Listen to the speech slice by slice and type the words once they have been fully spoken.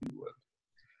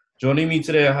Joining me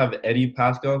today, I have Eddie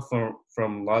Pascal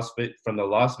from the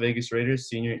Las Vegas Raiders,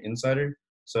 senior insider.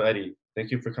 So Eddie, thank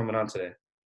you for coming on today.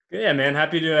 Yeah, man.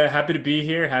 Happy to be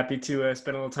here. Happy to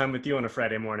spend a little time with you on a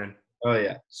Friday morning. Oh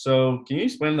yeah. So can you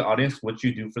explain to the audience what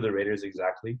you do for the Raiders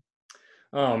exactly?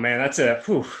 Oh man, that's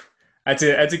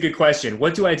a good question.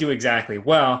 What do I do exactly?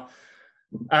 Well,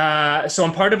 so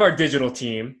I'm part of our digital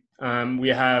team. We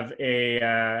have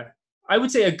I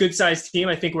would say a good sized team.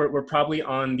 I think we're probably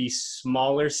on the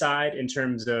smaller side in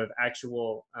terms of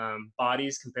actual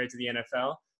bodies compared to the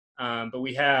NFL. But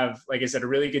we have, like I said, a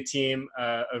really good team,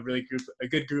 a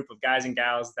good group of guys and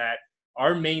gals that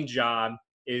our main job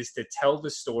is to tell the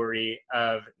story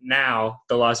of now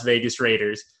the Las Vegas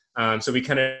Raiders. So we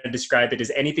kind of describe it as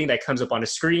anything that comes up on a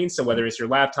screen. So whether it's your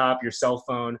laptop, your cell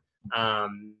phone,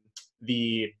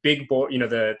 the big board,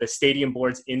 the stadium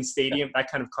boards in stadium, that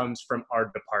kind of comes from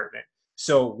our department.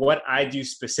 So what I do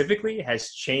specifically has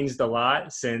changed a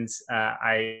lot since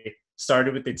I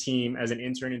started with the team as an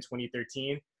intern in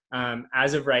 2013.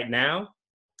 As of right now,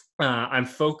 I'm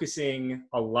focusing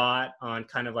a lot on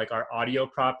kind of like our audio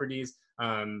properties,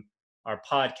 our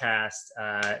podcast,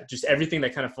 just everything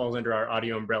that kind of falls under our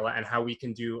audio umbrella, and how we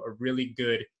can do a really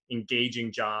good,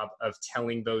 engaging job of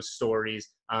telling those stories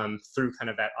through kind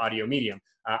of that audio medium.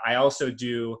 I also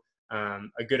do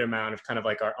a good amount of kind of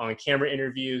like our on-camera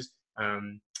interviews.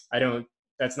 I don't.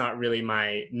 That's not really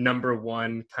my number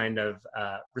one kind of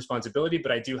responsibility,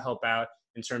 but I do help out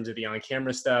in terms of the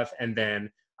on-camera stuff, and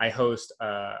then I host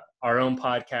our own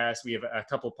podcast. We have a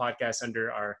couple podcasts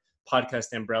under our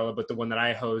podcast umbrella, but the one that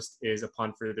I host is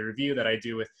Upon Further Review that I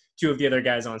do with two of the other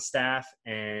guys on staff.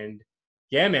 And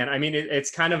yeah, man, I mean,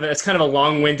 it's kind of a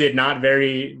long-winded, not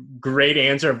very great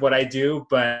answer of what I do,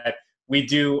 but we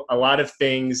do a lot of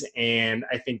things. And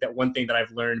I think that one thing that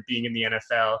I've learned being in the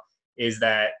NFL is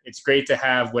that it's great to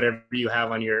have whatever you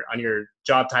have on your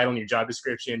job title and your job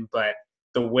description, but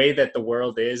the way that the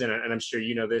world is, and I'm sure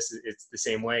you know this, it's the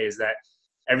same way, is that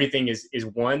everything is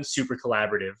one, super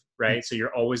collaborative, right? So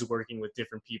you're always working with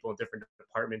different people in different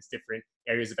departments, different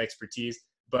areas of expertise,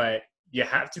 but you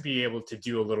have to be able to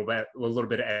do a little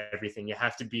bit of everything. You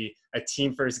have to be a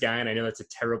team first guy, and I know that's a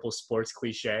terrible sports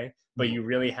cliche, but you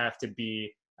really have to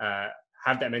be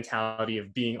have that mentality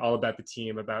of being all about the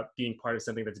team, about being part of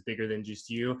something that's bigger than just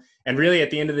you. And really,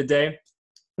 at the end of the day,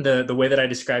 the way that I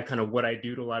describe kind of what I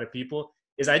do to a lot of people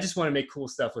is I just want to make cool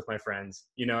stuff with my friends.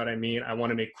 You know what I mean? I want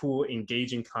to make cool,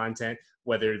 engaging content,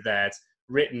 whether that's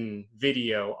written,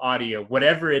 video, audio,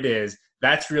 whatever it is.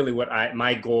 That's really what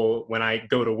my goal when I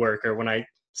go to work or when I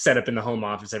set up in the home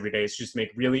office every day is just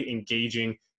make really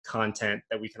engaging content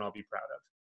that we can all be proud of.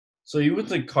 So you went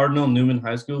to Cardinal Newman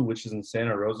High School, which is in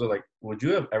Santa Rosa. Like, would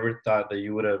you have ever thought that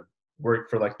you would have worked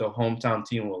for like the hometown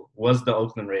team was the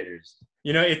Oakland Raiders?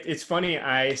 You know, it's funny.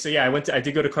 I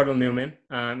did go to Cardinal Newman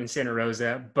in Santa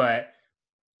Rosa, but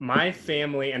my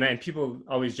family and people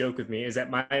always joke with me is that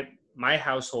my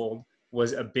household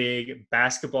was a big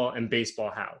basketball and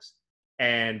baseball house,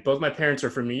 and both my parents are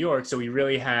from New York, so we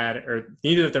really had, or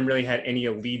neither of them really had any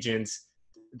allegiance.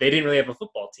 They didn't really have a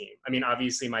football team. I mean,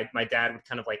 obviously my dad would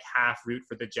kind of like half root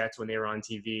for the Jets when they were on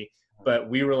TV, but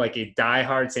we were like a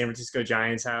diehard San Francisco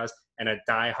Giants house and a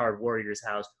diehard Warriors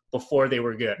house before they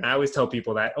were good. And I always tell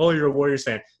people that, oh, you're a Warriors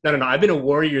fan. No. I've been a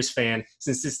Warriors fan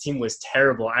since this team was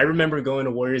terrible. I remember going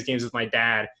to Warriors games with my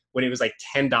dad when it was like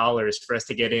 $10 for us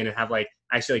to get in and have like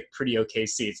actually like pretty okay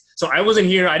seats. So I wasn't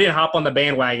here. I didn't hop on the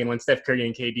bandwagon when Steph Curry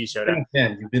and KD showed up.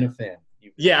 You've been a fan.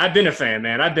 Yeah, I've been a fan,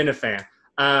 man. I've been a fan.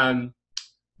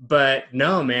 But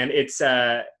no, man, it's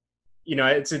to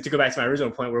go back to my original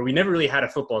point where we never really had a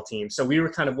football team. So we were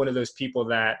kind of one of those people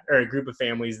or a group of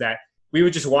families that we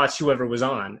would just watch whoever was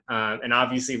on. And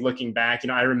obviously looking back,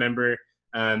 I remember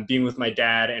being with my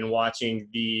dad and watching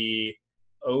the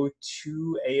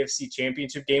 '02 AFC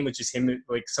Championship game, which is him,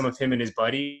 like some of him and his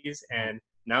buddies. And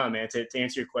no, man, to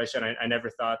answer your question, I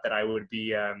never thought that I would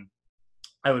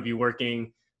be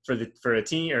working for a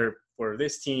team or for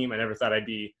this team. I never thought I'd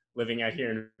be living out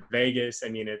here in Vegas. I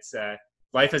mean, it's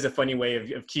life has a funny way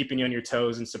of keeping you on your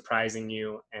toes and surprising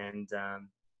you. And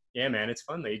yeah, man, it's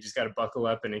fun. You just got to buckle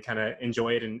up and kind of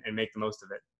enjoy it and make the most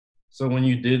of it. So when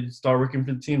you did start working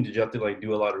for the team, did you have to like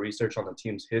do a lot of research on the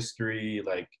team's history,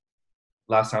 like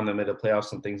last time they made the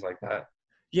playoffs and things like that?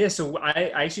 Yeah, so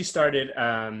I actually started.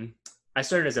 I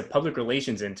started as a public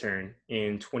relations intern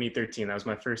in 2013. That was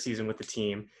my first season with the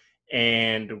team.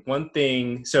 And one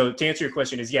thing, so to answer your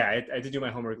question is, yeah, I did do my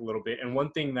homework a little bit. And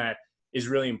one thing that is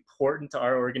really important to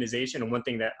our organization, and one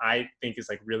thing that I think is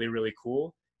like really, really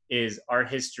cool, is our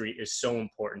history is so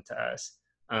important to us.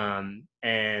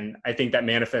 And I think that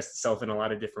manifests itself in a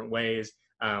lot of different ways.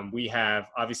 We have,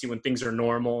 obviously, when things are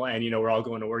normal and, we're all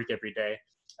going to work every day,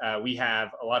 we have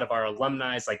a lot of our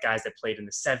alumni, like guys that played in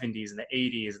the 70s and the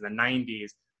 80s and the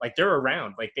 90s. Like, they're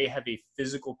around. Like, they have a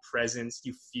physical presence.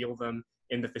 You feel them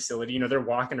in the facility. They're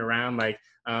walking around. Like,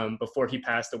 before he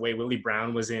passed away, Willie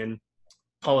Brown was in.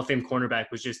 Hall of Fame cornerback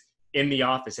was just in the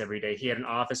office every day. He had an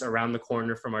office around the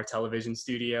corner from our television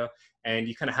studio. And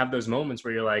you kind of have those moments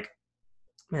where you're like,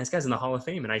 man, this guy's in the Hall of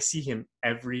Fame, and I see him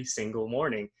every single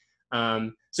morning.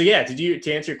 So yeah,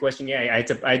 to answer your question, yeah,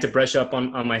 I had to brush up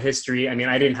on my history. I mean,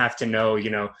 I didn't have to know,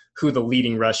 who the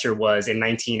leading rusher was in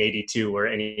 1982 or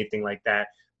anything like that.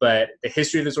 But the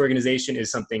history of this organization is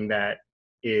something that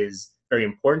is very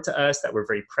important to us, that we're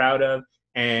very proud of.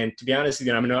 And to be honest with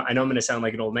you, I know I'm going to sound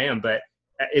like an old man, but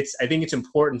I think it's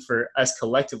important for us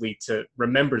collectively to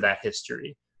remember that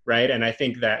history, right? And I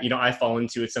think that, I fall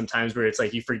into it sometimes where it's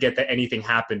like you forget that anything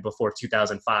happened before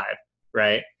 2005,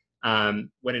 right?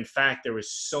 When in fact there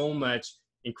was so much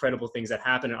incredible things that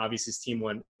happened. And obviously this team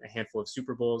won a handful of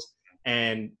Super Bowls,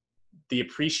 and the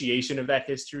appreciation of that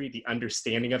history, the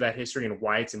understanding of that history and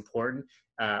why it's important,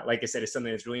 like I said, is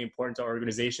something that's really important to our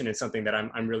organization, and something that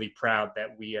I'm really proud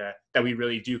that we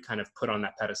really do kind of put on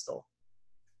that pedestal.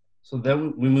 So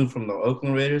then we moved from the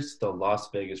Oakland Raiders to the Las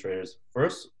Vegas Raiders.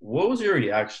 First, what was your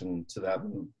reaction to that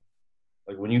move?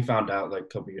 Like when you found out like a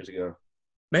couple years ago?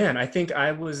 Man, I think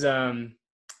I was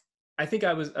like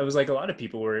a lot of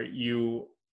people where you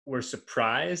were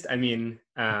surprised. I mean,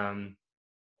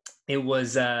 it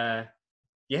was, I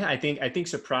think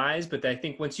surprised, but I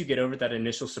think once you get over that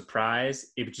initial surprise,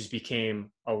 it just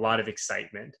became a lot of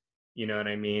excitement. You know what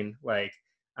I mean? Like,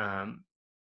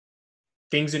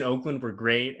 things in Oakland were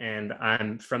great, and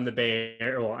I'm from the Bay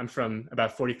Area. Well, I'm from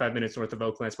about 45 minutes north of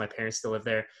Oakland. So my parents still live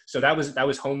there, so that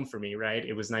was home for me, right?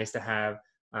 It was nice to have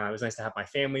my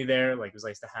family there. Like, it was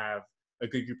nice to have a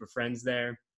good group of friends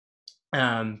there.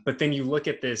 But then you look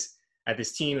at this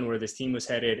team and where this team was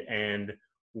headed, and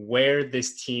where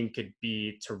this team could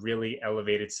be to really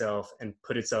elevate itself and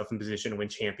put itself in position to win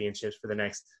championships for the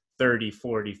next 30,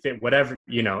 40, 50, whatever,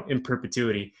 in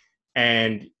perpetuity.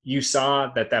 And you saw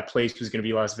that place was going to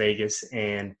be Las Vegas,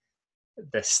 and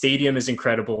the stadium is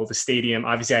incredible. The stadium,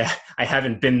 obviously I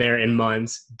haven't been there in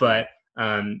months, but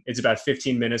it's about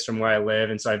 15 minutes from where I live.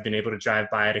 And so I've been able to drive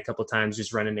by it a couple of times,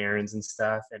 just running errands and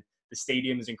stuff. And the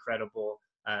stadium is incredible.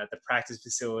 The practice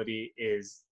facility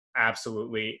is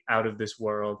absolutely out of this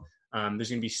world. There's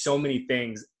going to be so many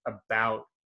things about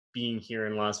being here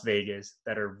in Las Vegas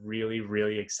that are really,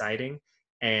 really exciting.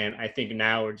 And I think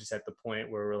now we're just at the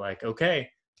point where we're like, okay,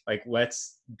 like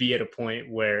let's be at a point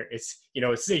where it's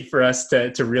safe for us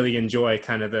to really enjoy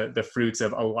kind of the fruits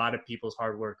of a lot of people's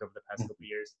hard work over the past couple of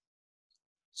years.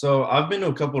 So I've been to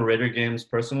a couple of Raider games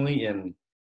personally, and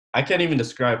I can't even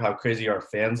describe how crazy our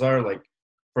fans are. Like,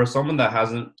 for someone that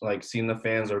hasn't like seen the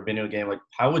fans or been to a game, like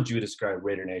how would you describe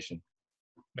Raider Nation?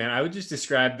 Man, I would just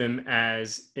describe them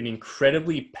as an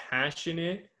incredibly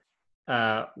passionate,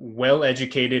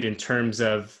 well-educated in terms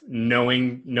of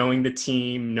knowing the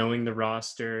team, knowing the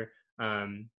roster,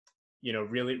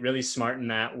 really, really smart in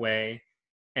that way.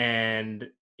 And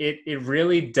it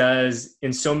really does,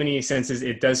 in so many senses,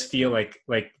 it does feel like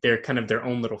they're kind of their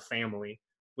own little family,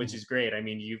 which is great. I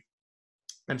mean,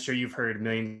 I'm sure you've heard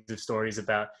millions of stories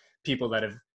about people that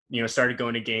have, started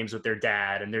going to games with their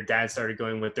dad, and their dad started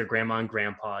going with their grandma and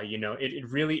grandpa. It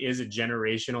really is a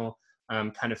generational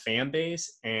kind of fan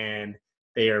base, and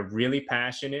they are really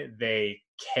passionate. They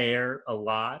care a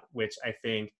lot, which I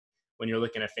think when you're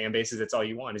looking at fan bases, that's all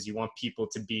you want, is you want people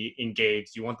to be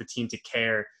engaged. You want the team to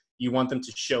care. You want them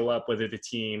to show up, whether the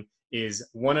team is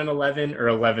 1-11 or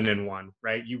 11-1,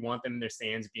 right? You want them in their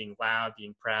stands being loud,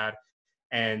 being proud.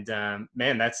 And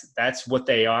man, that's what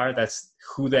they are. That's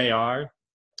who they are.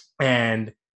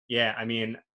 And yeah, I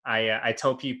mean, I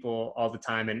tell people all the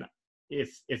time, and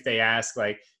if they ask,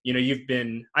 like,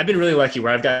 I've been really lucky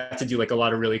where I've got to do like a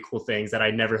lot of really cool things that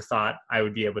I never thought I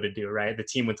would be able to do, right? The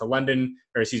team went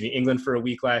to England for a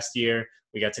week last year.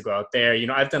 We got to go out there.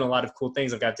 I've done a lot of cool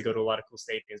things. I've got to go to a lot of cool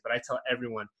stadiums, but I tell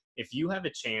everyone, if you have a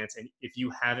chance, and if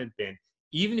you haven't been,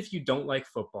 even if you don't like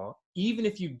football, even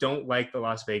if you don't like the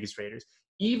Las Vegas Raiders,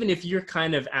 even if you're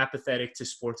kind of apathetic to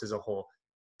sports as a whole,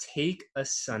 take a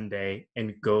Sunday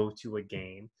and go to a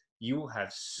game. You will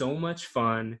have so much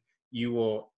fun. You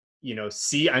will,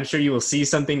 I'm sure you will see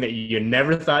something that you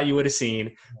never thought you would have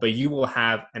seen, but you will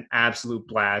have an absolute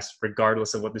blast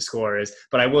regardless of what the score is.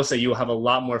 But I will say you will have a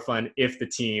lot more fun if the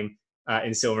team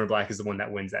in silver and black is the one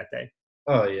that wins that day.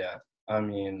 Oh, yeah. I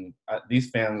mean, these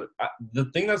fans, the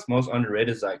thing that's most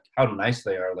underrated is like how nice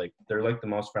they are. Like, they're like the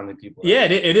most friendly people. Yeah,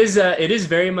 it is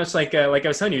very much like I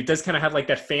was telling you, it does kind of have like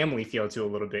that family feel to it a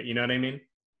little bit. You know what I mean?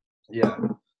 Yeah.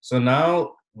 So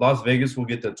now Las Vegas will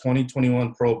get the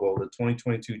 2021 Pro Bowl, the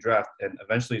 2022 draft, and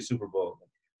eventually a Super Bowl.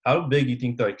 How big do you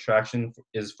think the attraction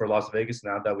is for Las Vegas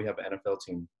now that we have an NFL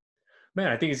team? Man,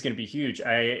 I think it's going to be huge.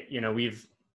 We've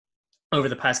over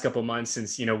the past couple months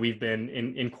since we've been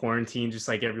in quarantine just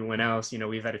like everyone else,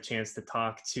 we've had a chance to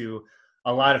talk to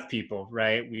a lot of people,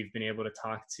 right? We've been able to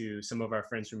talk to some of our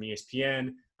friends from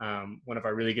ESPN. One of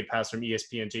our really good pals from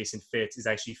ESPN, Jason Fitz, is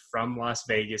actually from Las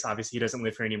Vegas. Obviously he doesn't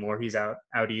live here anymore, he's out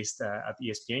east at the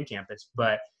ESPN campus,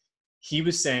 but he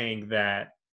was saying that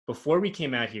before we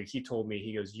came out here, he told me,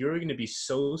 he goes, you're going to be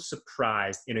so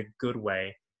surprised in a good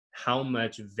way how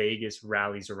much Vegas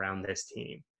rallies around this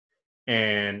team.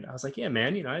 And I was like, yeah,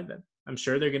 man, I'm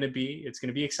sure it's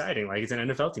going to be exciting. Like, it's an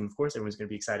NFL team. Of course, everyone's going to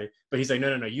be excited. But he's like,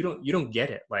 no, you don't get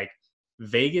it. Like,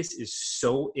 Vegas is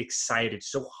so excited,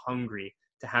 so hungry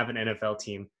to have an NFL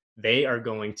team. They are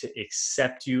going to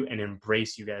accept you and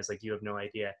embrace you guys like you have no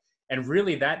idea. And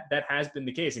really that has been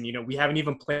the case. And, we haven't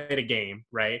even played a game,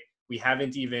 right? We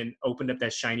haven't even opened up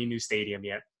that shiny new stadium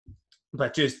yet.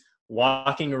 But just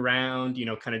walking around,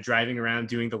 kind of driving around,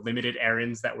 doing the limited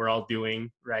errands that we're all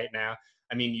doing right now.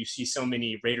 I mean, you see so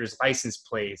many Raiders license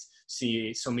plates,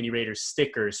 see so many Raiders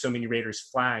stickers, so many Raiders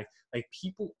flags. Like,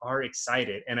 people are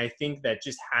excited. And I think that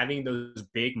just having those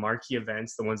big marquee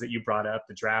events, the ones that you brought up,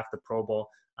 the draft, the Pro Bowl,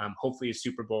 hopefully a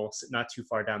Super Bowl, not too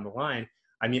far down the line.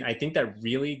 I mean, I think that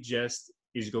really just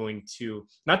is going to,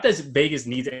 not that Vegas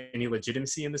needs any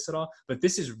legitimacy in this at all, but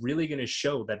this is really going to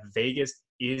show that Vegas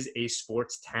is a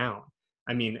sports town.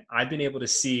 I mean, I've been able to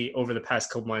see over the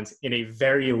past couple months in a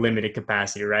very limited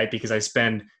capacity, right? Because I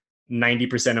spend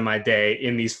 90% of my day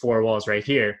in these four walls right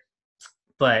here.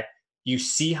 But you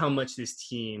see how much this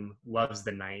team loves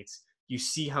the Knights. You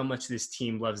see how much this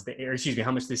team loves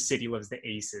how much this city loves the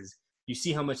Aces. You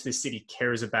see how much this city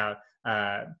cares about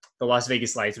the Las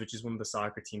Vegas Lights, which is one of the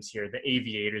soccer teams here, the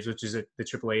Aviators, which is the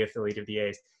AAA affiliate of the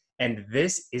A's. And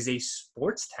this is a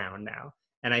sports town now.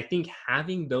 And I think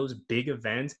having those big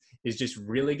events is just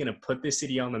really going to put this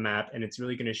city on the map. And it's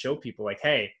really going to show people like,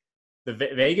 hey, the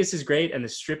Vegas is great and the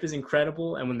Strip is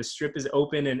incredible. And when the Strip is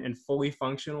open and fully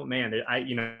functional, man,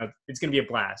 it's going to be a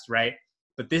blast, right?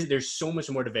 But there's so much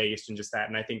more to Vegas than just that.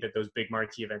 And I think that those big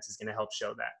marquee events is going to help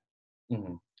show that.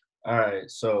 Mm-hmm. All right,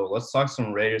 so let's talk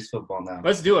some Raiders football now.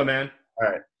 Let's do it, man. All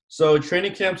right, so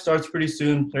training camp starts pretty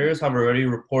soon. Players have already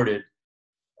reported.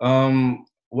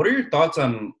 What are your thoughts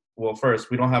on? Well, first,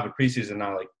 we don't have a preseason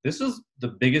now. Like, this is the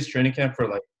biggest training camp for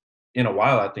like in a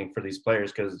while, I think, for these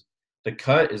players because the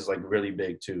cut is like really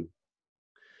big too.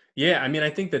 Yeah, I mean,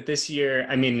 I think that this year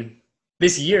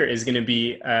is going to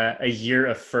be a year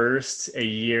of firsts, a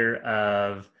year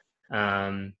of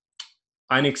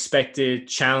unexpected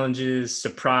challenges,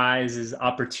 surprises,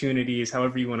 opportunities,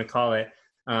 however you want to call it.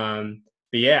 But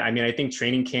yeah, I mean, I think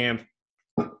training camp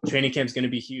is going to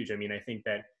be huge. I mean, I think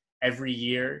that every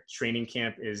year training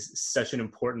camp is such an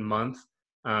important month.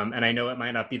 And I know it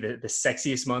might not be the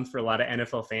sexiest month for a lot of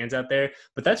NFL fans out there,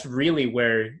 but that's really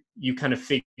where you kind of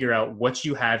figure out what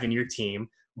you have in your team,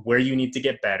 where you need to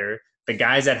get better, the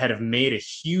guys that have made a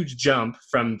huge jump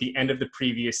from the end of the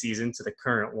previous season to the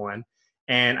current one.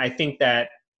 And I think that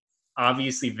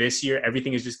obviously this year,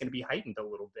 everything is just going to be heightened a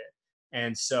little bit.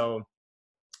 And so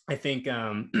I think,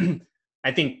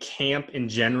 I think camp in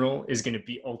general is going to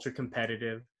be ultra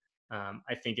competitive.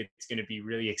 I think it's going to be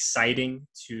really exciting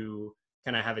to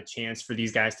kind of have a chance for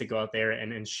these guys to go out there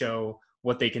and show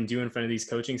what they can do in front of this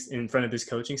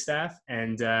coaching staff.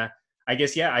 And I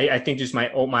guess, yeah, I think just my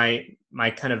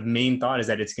kind of main thought is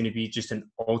that it's going to be just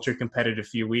an ultra competitive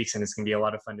few weeks, and it's going to be a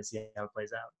lot of fun to see how it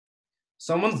plays out.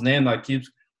 Someone's name that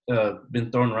keeps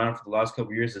been thrown around for the last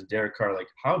couple of years is Derek Carr. Like,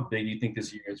 how big do you think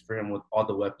this year is for him with all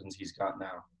the weapons he's got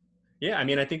now? Yeah, I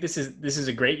mean, I think this is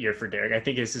a great year for Derek. I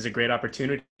think this is a great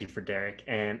opportunity for Derek,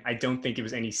 and I don't think it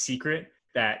was any secret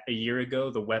that a year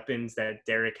ago the weapons that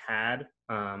Derek had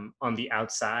on the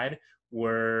outside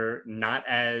were not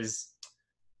as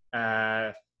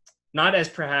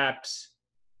perhaps,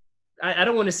 I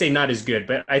don't want to say not as good,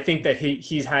 but I think that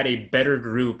he's had a better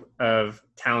group of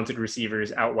talented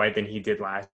receivers out wide than he did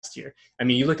last year. I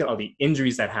mean, you look at all the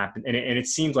injuries that happened, and it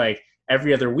seemed like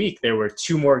every other week there were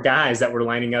two more guys that were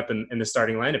lining up in the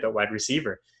starting lineup at wide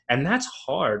receiver. And that's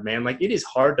hard, man. Like, it is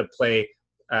hard to play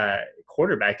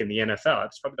quarterback in the NFL.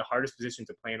 It's probably the hardest position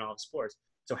to play in all of sports.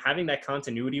 So having that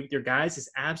continuity with your guys is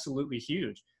absolutely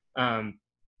huge.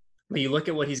 But you look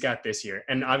at what he's got this year,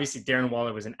 and obviously Darren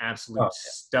Waller was an absolute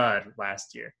stud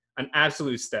last year, an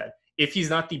absolute stud. If he's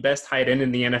not the best tight end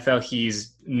in the NFL,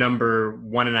 he's number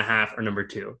 1.5 or number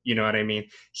 2. You know what I mean?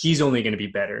 He's only going to be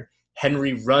better.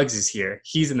 Henry Ruggs is here.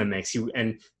 He's in the mix.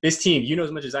 And this team, you know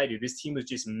as much as I do, this team was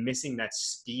just missing that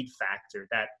speed factor,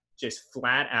 that just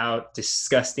flat out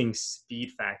disgusting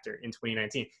speed factor in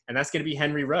 2019. And that's going to be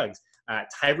Henry Ruggs.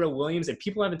 Tyrell Williams, and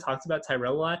people haven't talked about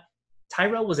Tyrell a lot.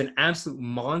 Tyrell was an absolute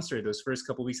monster those first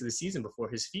couple weeks of the season before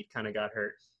his feet kind of got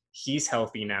hurt. He's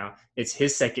healthy now. It's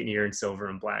his second year in silver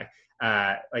and black.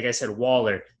 Like I said,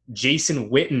 Waller, Jason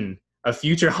Witten, a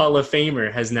future Hall of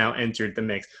Famer, has now entered the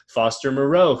mix. Foster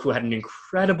Moreau, who had an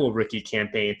incredible rookie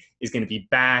campaign, is going to be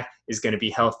back, is going to be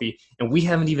healthy. And we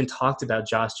haven't even talked about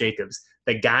Josh Jacobs,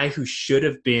 the guy who should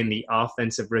have been the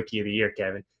offensive rookie of the year,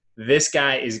 Kevin. This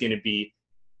guy is going to be,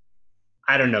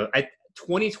 I don't know,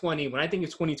 2020, when I think of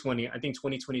 2020, I think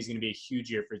 2020 is going to be a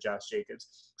huge year for Josh Jacobs.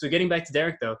 So getting back to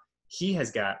Derek, though, he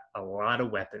has got a lot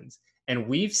of weapons. And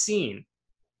we've seen,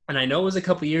 and I know it was a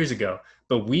couple years ago,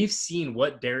 but we've seen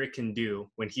what Derek can do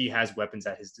when he has weapons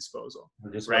at his disposal,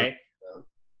 right?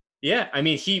 Yeah, I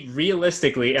mean, he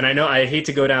realistically, and I know I hate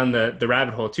to go down the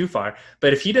rabbit hole too far,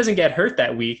 but if he doesn't get hurt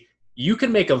that week, you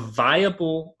can make a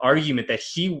viable argument that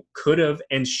he could have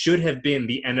and should have been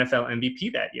the NFL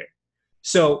MVP that year.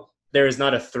 So there is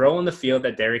not a throw on the field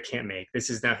that Derek can't make. This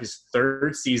is now his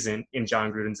third season in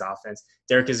John Gruden's offense.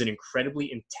 Derek is an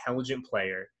incredibly intelligent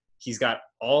player. He's got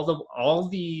all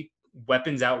the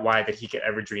weapons out wide that he could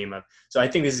ever dream of. So I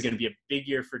think this is going to be a big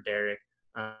year for Derek.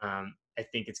 I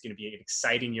think it's going to be an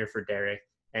exciting year for Derek.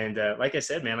 And like I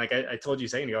said, man, like I told you a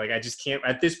second ago, like I just can't,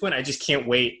 at this point, I just can't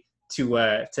wait to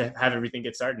have everything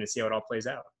get started and see how it all plays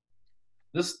out.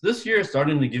 This year is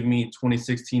starting to give me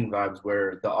 2016 vibes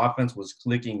where the offense was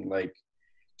clicking. Like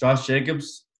Josh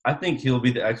Jacobs, I think he'll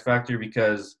be the X factor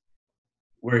because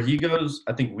where he goes,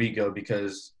 I think we go,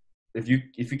 because if you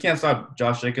can't stop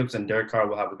Josh Jacobs, and Derek Carr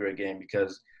will have a great game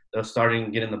because they're starting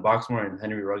to get in the box more, and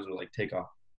Henry Ruggs will like take off.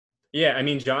 Yeah, I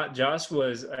mean, Josh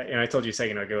was, and I told you a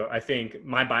second ago, I think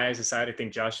my bias aside, I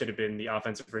think Josh should have been the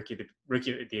offensive rookie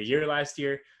of the year last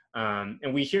year.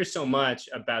 And we hear so much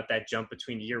about that jump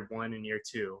between year one and year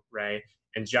two, right?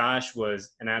 And Josh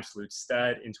was an absolute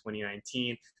stud in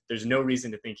 2019. There's no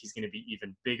reason to think he's going to be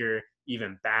even bigger,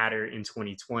 even badder in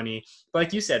 2020. But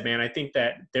like you said, man, I think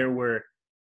that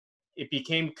it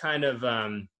became kind of,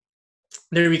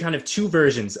 there would be kind of two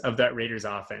versions of that Raiders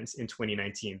offense in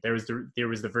 2019. There was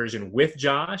the version with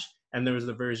Josh, and there was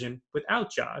the version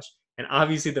without Josh. And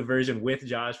obviously the version with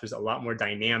Josh was a lot more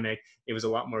dynamic. It was a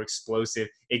lot more explosive.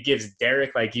 It gives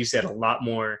Derek, like you said, a lot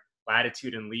more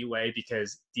latitude and leeway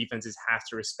because defenses have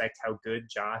to respect how good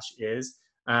Josh is.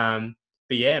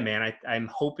 But yeah, man, I'm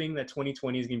hoping that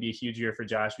 2020 is going to be a huge year for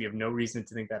Josh. We have no reason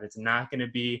to think that it's not going to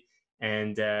be.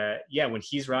 And yeah, when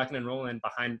he's rocking and rolling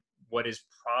behind what is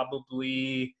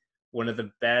probably one of the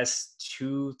best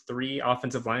 2-3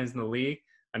 offensive lines in the league,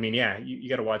 I mean, yeah, you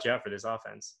got to watch out for this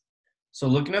offense. So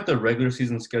looking at the regular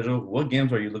season schedule, what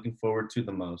games are you looking forward to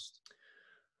the most?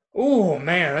 Oh,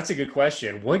 man, that's a good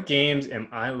question. What games am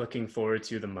I looking forward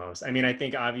to the most? I mean, I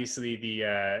think obviously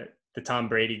the Tom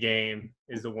Brady game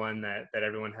is the one that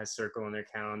everyone has circled on their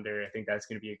calendar. I think that's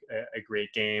going to be a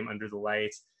great game under the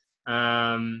lights.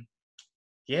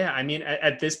 Yeah, I mean,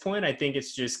 at this point, I think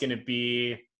it's just going to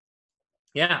be,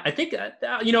 yeah, I think,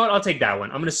 you know what, I'll take that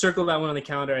one. I'm going to circle that one on the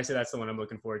calendar. I say that's the one I'm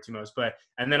looking forward to most.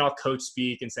 And then I'll coach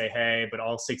speak and say, hey, but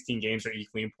all 16 games are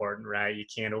equally important, right? You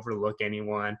can't overlook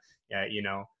anyone. Yeah, you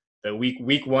know, the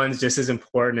week one's just as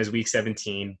important as week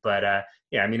 17. But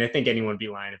yeah, I mean, I think anyone would be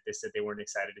lying if they said they weren't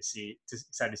excited to see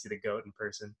the GOAT in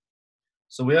person.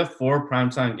 So we have 4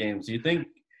 primetime games. Do you think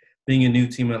being a new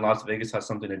team in Las Vegas has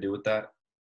something to do with that?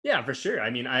 Yeah, for sure.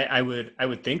 I mean, I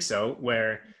would think so.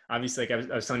 Where obviously, like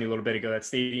I was telling you a little bit ago, that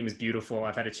stadium is beautiful.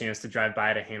 I've had a chance to drive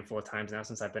by it a handful of times now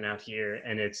since I've been out here,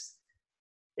 and it's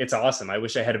awesome. I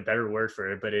wish I had a better word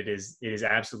for it, but it is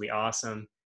absolutely awesome.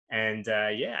 And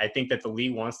yeah, I think that the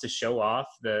league wants to show off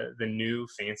the new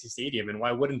fancy stadium, and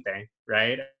why wouldn't they,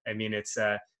 right? I mean, it's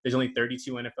there's only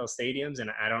 32 NFL stadiums,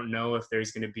 and I don't know if there's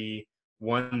going to be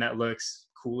one that looks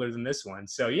cooler than this one.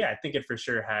 So yeah, I think it for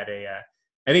sure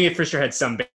had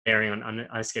some bearing on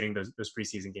us getting those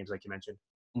preseason games, like you mentioned.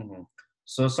 Mm-hmm.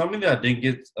 So something that didn't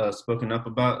get spoken up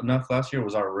about enough last year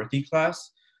was our rookie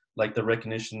class, like the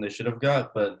recognition they should have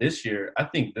got. But this year, I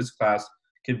think this class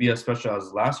could be as special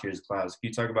as last year's class. Can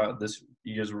you talk about this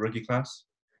year's rookie class?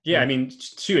 Yeah, I mean,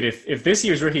 shoot, if this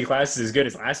year's rookie class is as good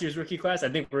as last year's rookie class, I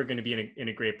think we're going to be in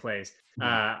a great place.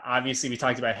 Obviously, we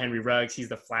talked about Henry Ruggs. He's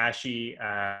the flashy,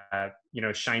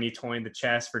 shiny toy in the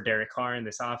chest for Derek Carr in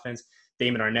this offense.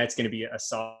 Damon Arnett's going to be a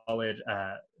solid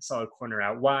corner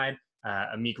out wide.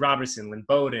 Amik Robertson, Lynn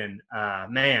Bowden.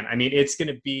 Man, I mean, it's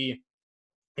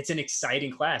an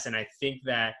exciting class. And I think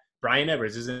that Brian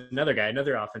Edwards is another guy,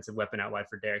 another offensive weapon out wide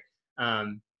for Derek.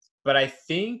 But I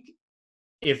think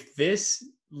if this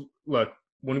look,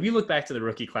 when we look back to the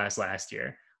rookie class last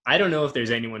year, I don't know if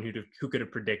there's anyone who could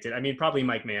have predicted. I mean, probably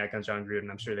Mike Mayock and John Gruden.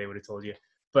 I'm sure they would have told you,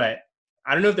 but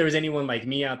I don't know if there was anyone like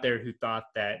me out there who thought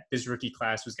that this rookie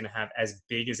class was going to have as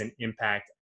big as an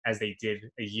impact as they did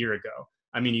a year ago.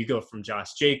 I mean, you go from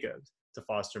Josh Jacobs to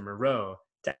Foster Moreau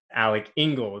to Alec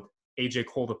Ingold, AJ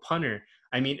Cole, the punter.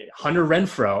 I mean, Hunter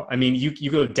Renfrow. I mean,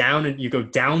 you go down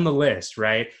the list,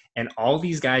 right? And all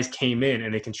these guys came in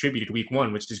and they contributed week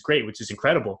one, which is great, which is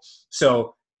incredible.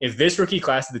 So if this rookie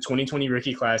class, the 2020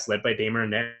 rookie class led by Damon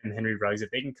Arnett and Henry Ruggs, if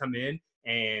they can come in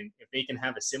and if they can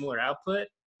have a similar output,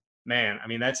 man, I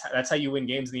mean, that's how you win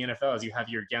games in the NFL is you have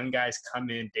your young guys come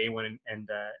in day one and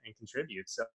contribute.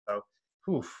 So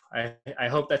I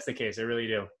hope that's the case. I really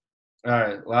do. All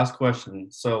right, last question.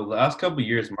 So the last couple of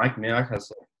years, Mike Mayock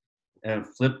has and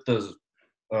flipped those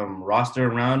roster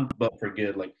around, but for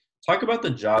good. Like, talk about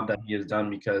the job that he has done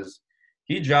because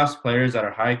he drafts players that are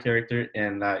high character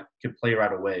and that could play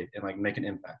right away and like make an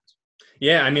impact.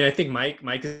 Yeah, I mean, I think Mike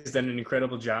has done an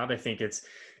incredible job. I think it's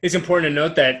important to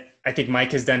note that I think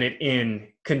Mike has done it in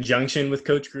conjunction with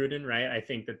Coach Gruden, right? I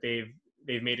think that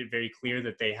they've made it very clear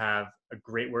that they have a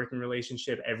great working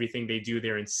relationship. Everything they do,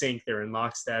 they're in sync, they're in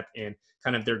lockstep in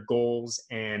kind of their goals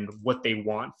and what they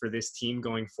want for this team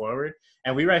going forward.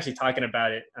 And we were actually talking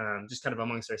about it just kind of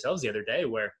amongst ourselves the other day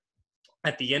where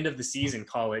at the end of the season,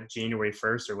 call it January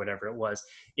 1st or whatever it was,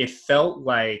 it felt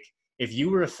like if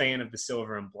you were a fan of the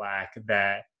silver and black,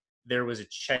 that there was a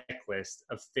checklist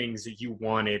of things that you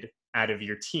wanted out of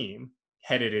your team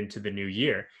headed into the new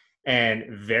year. And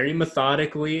very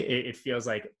methodically, it feels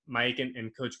like Mike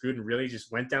and Coach Gruden really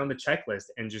just went down the checklist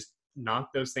and just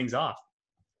knocked those things off.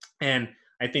 And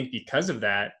I think because of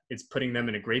that, it's putting them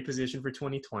in a great position for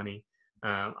 2020.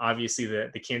 Obviously,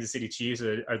 the Kansas City Chiefs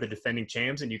are the defending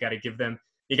champs, and you got to give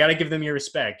them your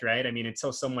respect, right? I mean,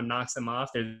 until someone knocks them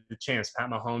off, they're the champs. Pat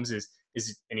Mahomes is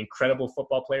an incredible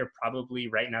football player, probably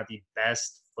right now the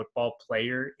best football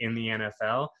player in the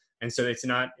NFL. And so it's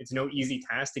no easy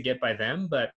task to get by them,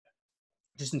 but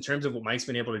just in terms of what Mike's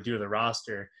been able to do to the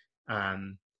roster,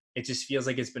 it just feels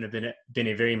like it's been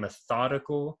a very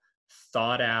methodical,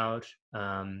 thought out,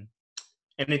 and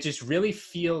it just really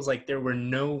feels like there were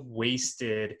no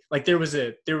wasted, like there was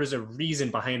a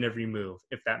reason behind every move,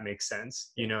 if that makes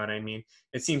sense. You know what I mean?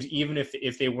 It seems even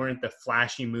if they weren't the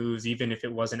flashy moves, even if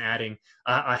it wasn't adding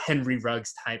a Henry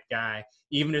Ruggs type guy,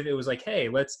 even if it was like, hey,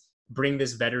 let's bring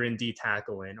this veteran D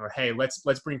tackle in, or hey, let's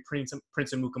bring Prince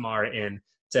Amukamara in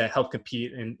to help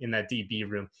compete in that DB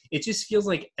room. It just feels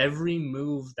like every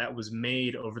move that was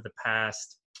made over the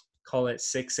past, call it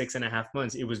 6.5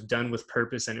 months, it was done with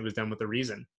purpose and it was done with a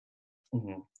reason.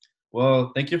 Mm-hmm.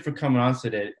 Well, thank you for coming on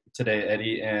today,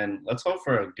 Eddie, and let's hope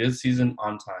for a good season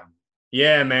on time.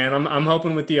 Yeah, man, I'm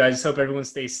hoping with you. I just hope everyone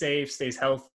stays safe, stays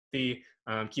healthy,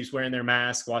 keeps wearing their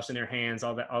mask, washing their hands,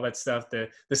 all that stuff, the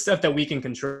stuff that we can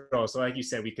control. So like you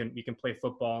said, we can play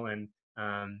football and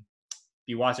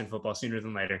be watching football sooner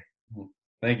than later.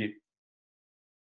 Thank you.